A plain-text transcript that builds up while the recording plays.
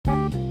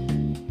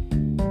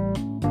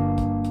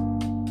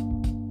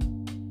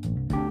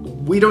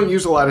We don't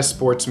use a lot of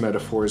sports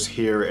metaphors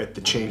here at the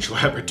Change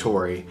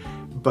Laboratory,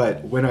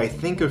 but when I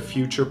think of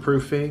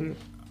future-proofing,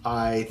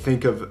 I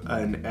think of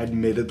an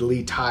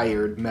admittedly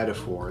tired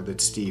metaphor that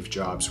Steve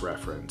Jobs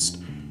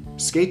referenced.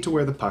 Skate to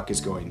where the puck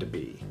is going to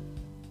be.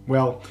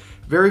 Well,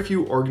 very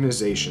few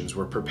organizations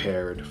were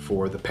prepared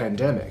for the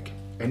pandemic,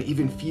 and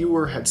even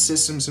fewer had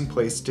systems in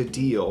place to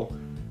deal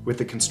with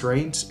the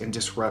constraints and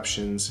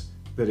disruptions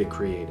that it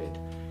created.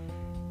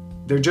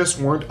 There just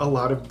weren't a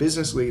lot of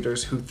business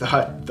leaders who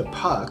thought the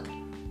puck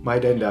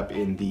might end up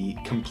in the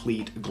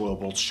complete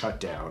global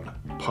shutdown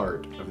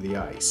part of the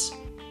ice.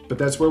 But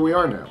that's where we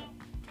are now.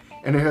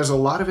 And it has a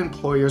lot of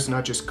employers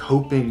not just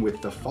coping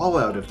with the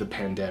fallout of the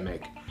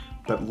pandemic,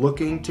 but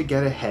looking to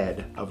get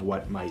ahead of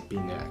what might be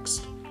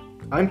next.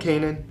 I'm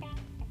Kanan.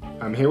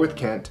 I'm here with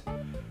Kent.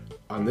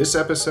 On this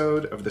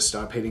episode of the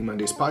Stop Hating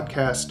Mondays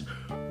podcast,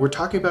 we're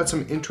talking about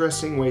some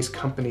interesting ways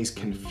companies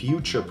can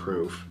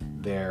future-proof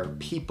their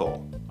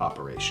people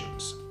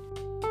operations.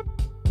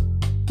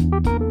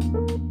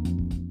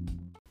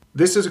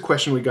 This is a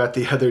question we got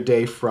the other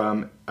day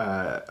from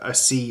a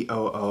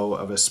COO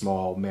of a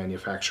small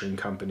manufacturing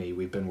company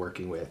we've been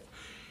working with.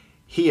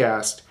 He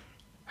asked,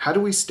 how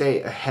do we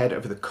stay ahead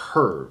of the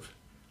curve?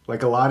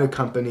 Like a lot of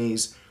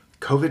companies,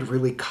 COVID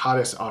really caught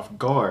us off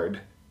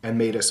guard and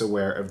made us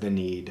aware of the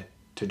need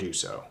to do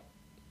so.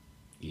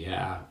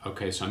 Yeah,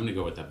 okay, so I'm going to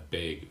go with a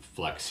big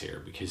flex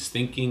here because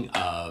thinking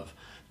of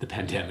the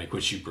pandemic,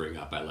 which you bring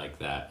up, I like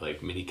that.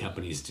 Like many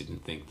companies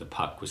didn't think the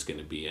puck was going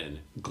to be in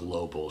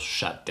global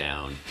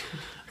shutdown.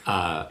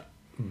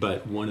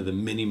 But one of the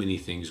many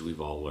things we've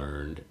all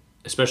learned,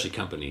 especially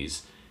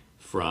companies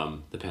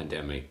from the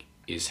pandemic,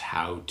 is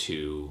how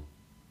to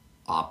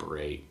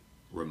operate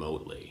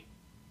remotely.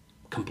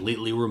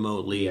 Completely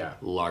remotely,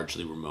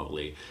 largely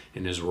remotely.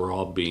 And as we're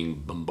all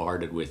being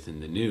bombarded with in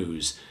the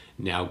news,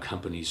 now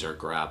companies are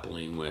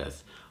grappling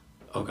with,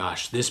 oh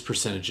gosh, this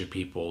percentage of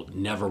people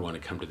never want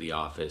to come to the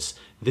office.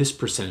 This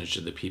percentage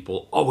of the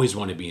people always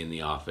want to be in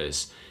the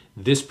office.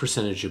 This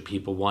percentage of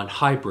people want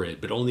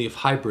hybrid, but only if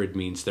hybrid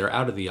means they're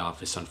out of the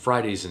office on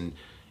Fridays, and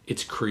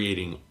it's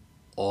creating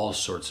all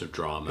sorts of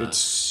drama. It's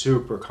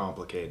super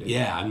complicated.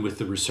 Yeah, and with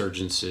the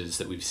resurgences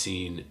that we've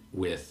seen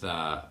with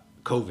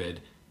COVID,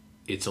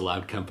 it's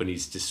allowed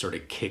companies to sort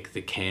of kick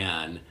the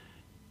can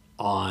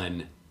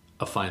on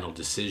a final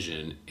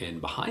decision,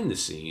 and behind the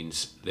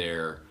scenes,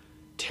 they're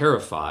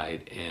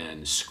terrified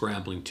and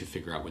scrambling to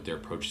figure out what their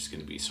approach is going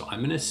to be. So I'm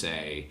going to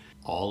say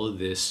all of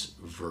this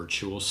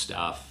virtual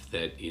stuff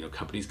that,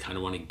 companies kind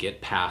of want to get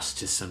past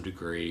to some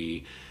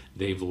degree.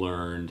 They've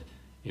learned,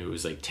 it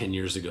was like 10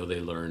 years ago, they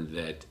learned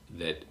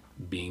that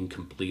being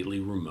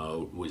completely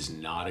remote was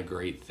not a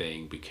great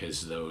thing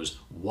because those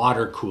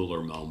water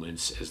cooler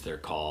moments, as they're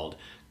called,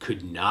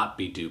 could not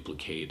be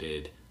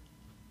duplicated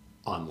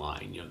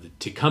online.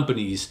 To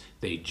companies,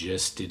 they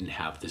just didn't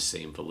have the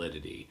same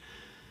validity.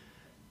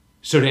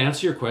 So to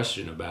answer your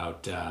question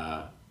about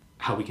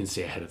how we can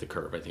stay ahead of the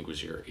curve, I think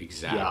was your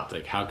exact,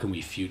 like how can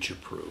we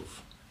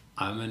future-proof?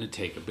 I'm going to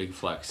take a big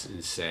flex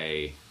and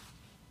say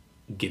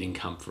getting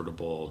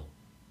comfortable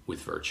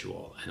with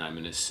virtual. And I'm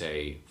going to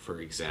say,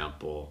 for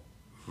example,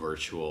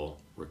 virtual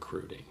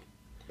recruiting.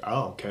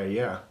 Oh, okay,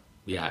 yeah.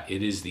 Yeah,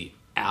 it is the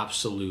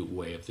absolute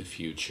way of the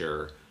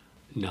future,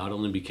 not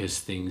only because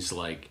things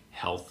like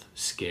health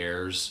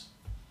scares,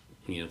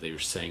 they were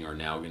saying are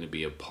now going to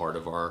be a part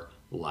of our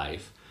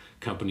life.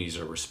 Companies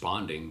are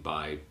responding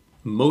by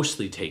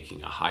mostly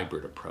taking a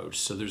hybrid approach.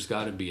 So there's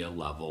got to be a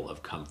level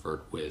of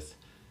comfort with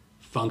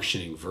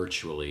functioning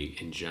virtually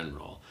in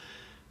general.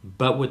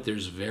 But what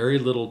there's very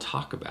little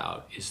talk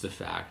about is the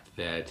fact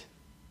that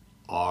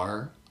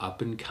our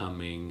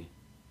up-and-coming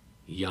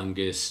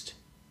youngest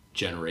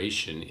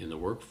generation in the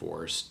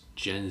workforce,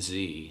 Gen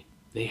Z,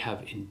 they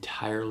have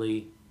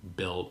entirely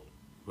built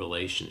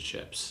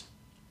relationships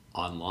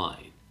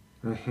online.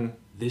 Mm-hmm.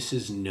 This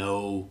is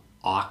no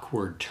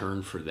awkward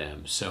turn for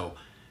them. So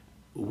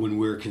when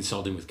we're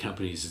consulting with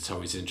companies, it's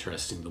always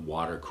interesting. The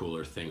water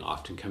cooler thing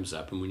often comes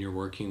up. And when you're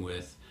working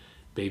with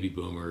baby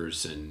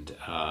boomers and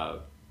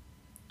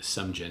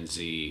some Gen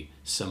Z,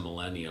 some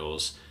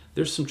millennials,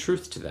 there's some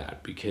truth to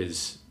that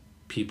because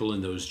people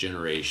in those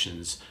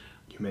generations...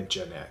 You meant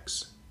Gen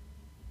X.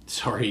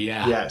 Sorry,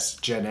 yeah. Yes,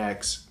 Gen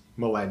X,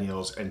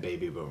 millennials, and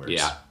baby boomers.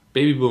 Yeah,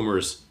 baby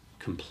boomers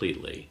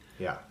completely.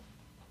 Yeah.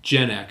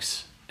 Gen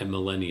X and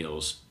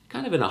millennials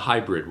kind of in a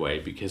hybrid way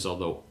because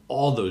although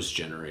all those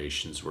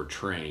generations were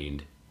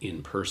trained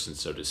in person,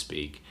 so to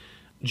speak,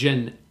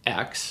 Gen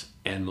X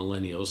and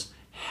millennials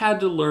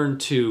had to learn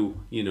to,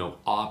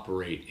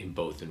 operate in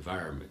both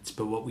environments.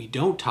 But what we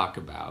don't talk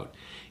about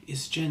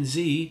is Gen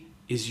Z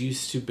is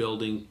used to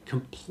building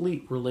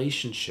complete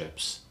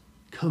relationships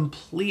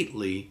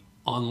completely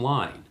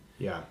online.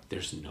 Yeah.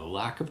 There's no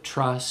lack of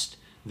trust.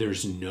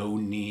 There's no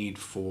need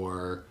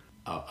for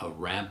a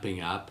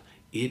ramping up.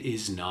 It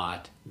is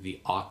not the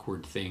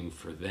awkward thing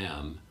for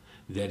them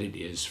that it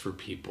is for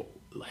people,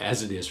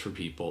 as it is for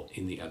people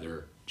in the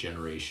other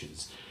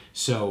generations.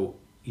 So,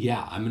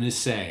 yeah, I'm going to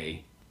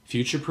say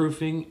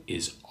future-proofing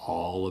is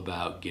all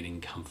about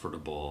getting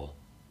comfortable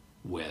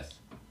with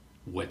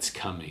what's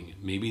coming.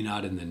 Maybe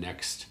not in the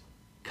next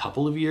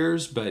couple of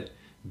years, but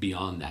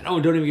beyond that. Oh,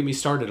 and don't even get me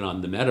started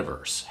on the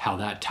metaverse, how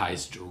that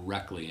ties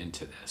directly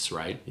into this,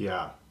 right?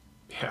 Yeah.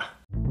 Yeah.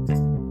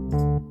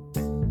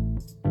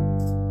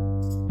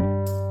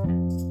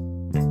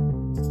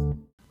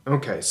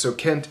 Okay, so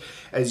Kent,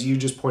 as you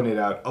just pointed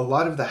out, a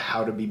lot of the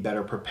how to be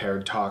better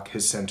prepared talk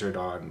has centered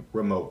on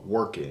remote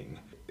working.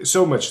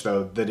 So much,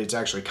 though, that it's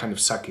actually kind of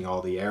sucking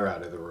all the air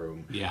out of the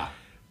room. Yeah.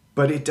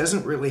 But it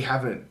doesn't really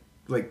have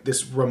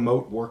this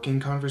remote working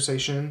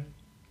conversation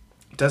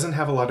doesn't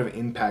have a lot of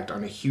impact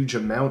on a huge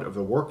amount of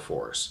the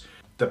workforce.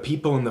 The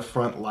people in the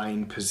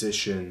frontline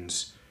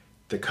positions,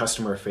 the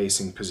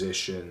customer-facing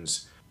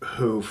positions,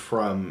 who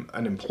from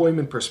an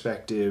employment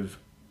perspective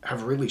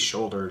have really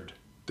shouldered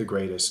the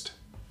greatest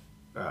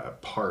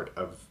part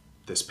of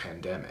this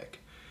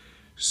pandemic.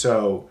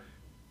 So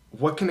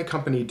what can a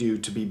company do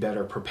to be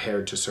better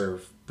prepared to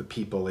serve the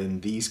people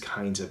in these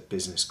kinds of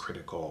business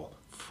critical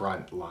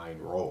frontline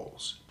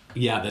roles?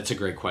 Yeah, that's a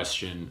great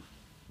question,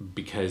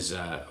 because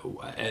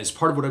as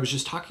part of what I was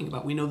just talking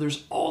about, we know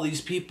there's all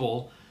these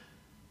people,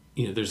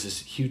 there's this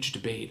huge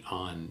debate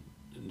on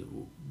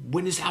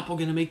when is Apple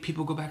going to make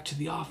people go back to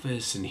the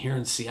office, and here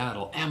in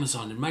Seattle,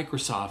 Amazon and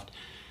Microsoft.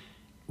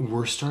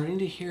 We're starting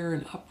to hear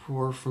an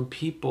uproar from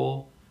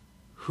people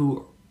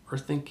who are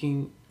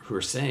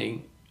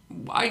saying,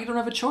 I don't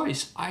have a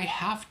choice. I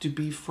have to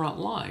be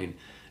frontline.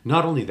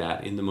 Not only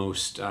that, in the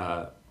most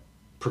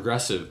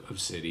progressive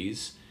of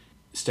cities,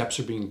 steps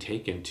are being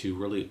taken to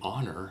really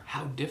honor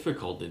how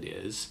difficult it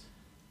is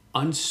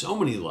on so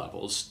many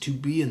levels to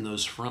be in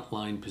those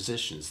frontline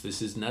positions.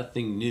 This is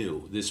nothing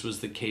new. This was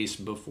the case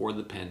before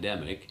the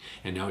pandemic,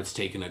 and now it's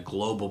taken a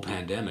global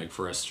pandemic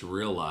for us to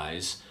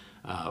realize,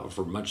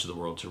 for much of the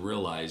world to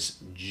realize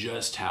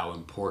just how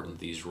important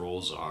these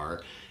roles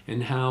are,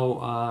 and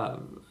how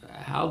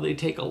they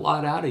take a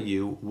lot out of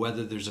you,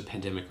 whether there's a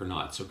pandemic or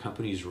not. So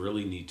companies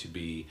really need to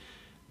be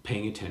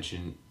paying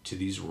attention to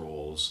these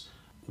roles.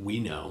 We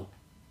know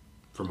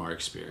from our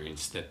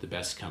experience that the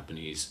best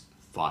companies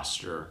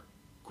foster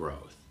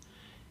growth.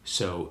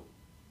 So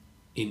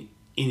in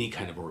any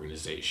kind of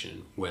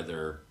organization,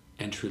 whether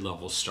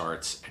entry-level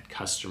starts at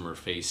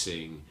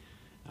customer-facing,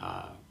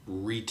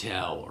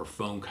 retail or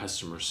phone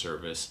customer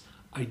service,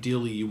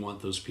 ideally you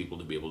want those people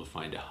to be able to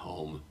find a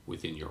home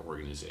within your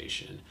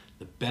organization.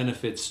 The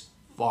benefits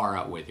far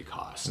outweigh the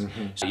cost.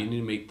 Mm-hmm. So you need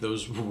to make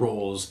those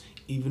roles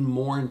even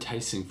more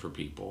enticing for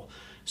people.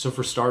 So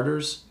for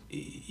starters,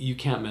 you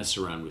can't mess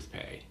around with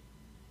pay.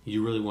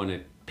 You really want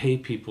to pay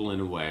people in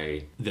a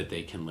way that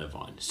they can live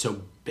on.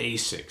 So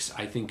basics,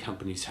 I think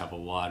companies have a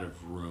lot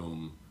of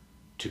room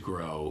to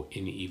grow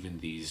in even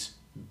these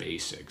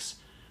basics.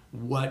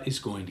 What is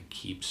going to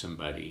keep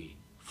somebody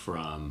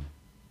from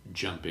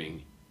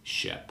jumping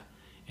ship?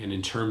 And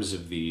in terms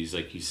of these,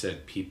 like you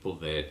said, people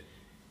that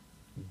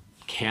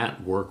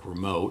can't work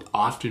remote,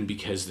 often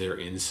because they're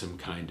in some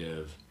kind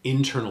of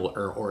internal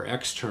or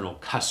external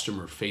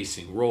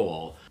customer-facing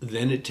role,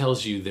 then it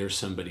tells you there's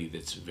somebody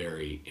that's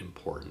very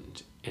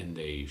important and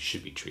they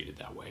should be treated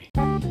that way.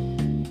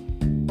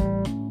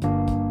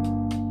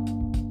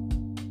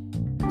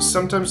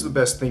 Sometimes the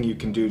best thing you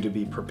can do to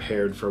be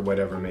prepared for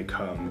whatever may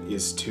come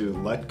is to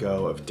let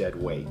go of dead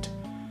weight,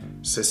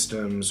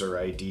 systems or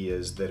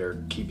ideas that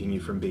are keeping you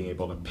from being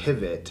able to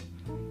pivot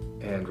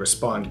and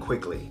respond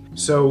quickly.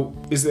 So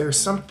is there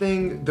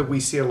something that we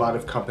see a lot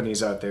of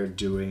companies out there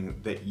doing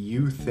that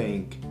you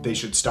think they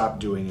should stop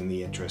doing in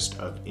the interest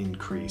of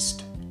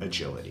increased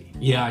agility?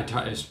 Yeah, I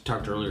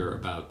talked earlier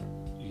about,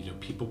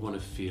 people want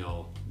to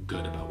feel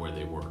good about where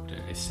they worked.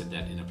 I said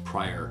that in a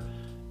prior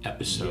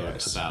episode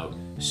about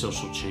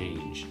social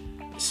change.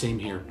 Same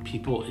here.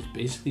 People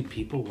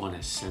want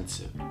a sense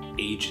of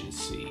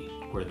agency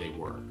where they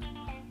work.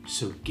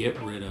 So get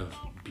rid of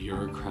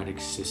bureaucratic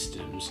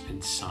systems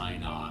and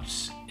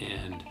sign-offs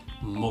and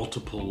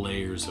multiple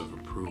layers of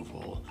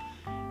approval,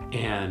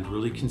 and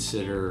really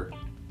consider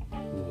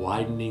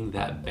widening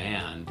that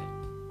band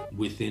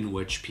within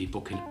which people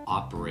can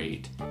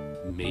operate,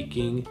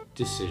 making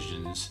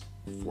decisions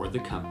for the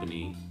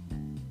company,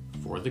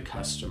 for the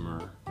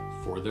customer,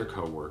 for their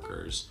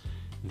coworkers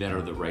that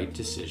are the right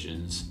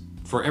decisions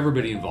for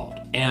everybody involved.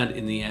 And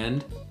in the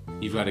end,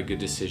 you've got a good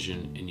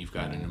decision and you've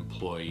got an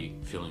employee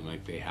feeling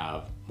like they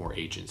have more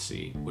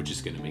agency, which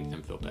is going to make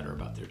them feel better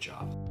about their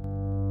job.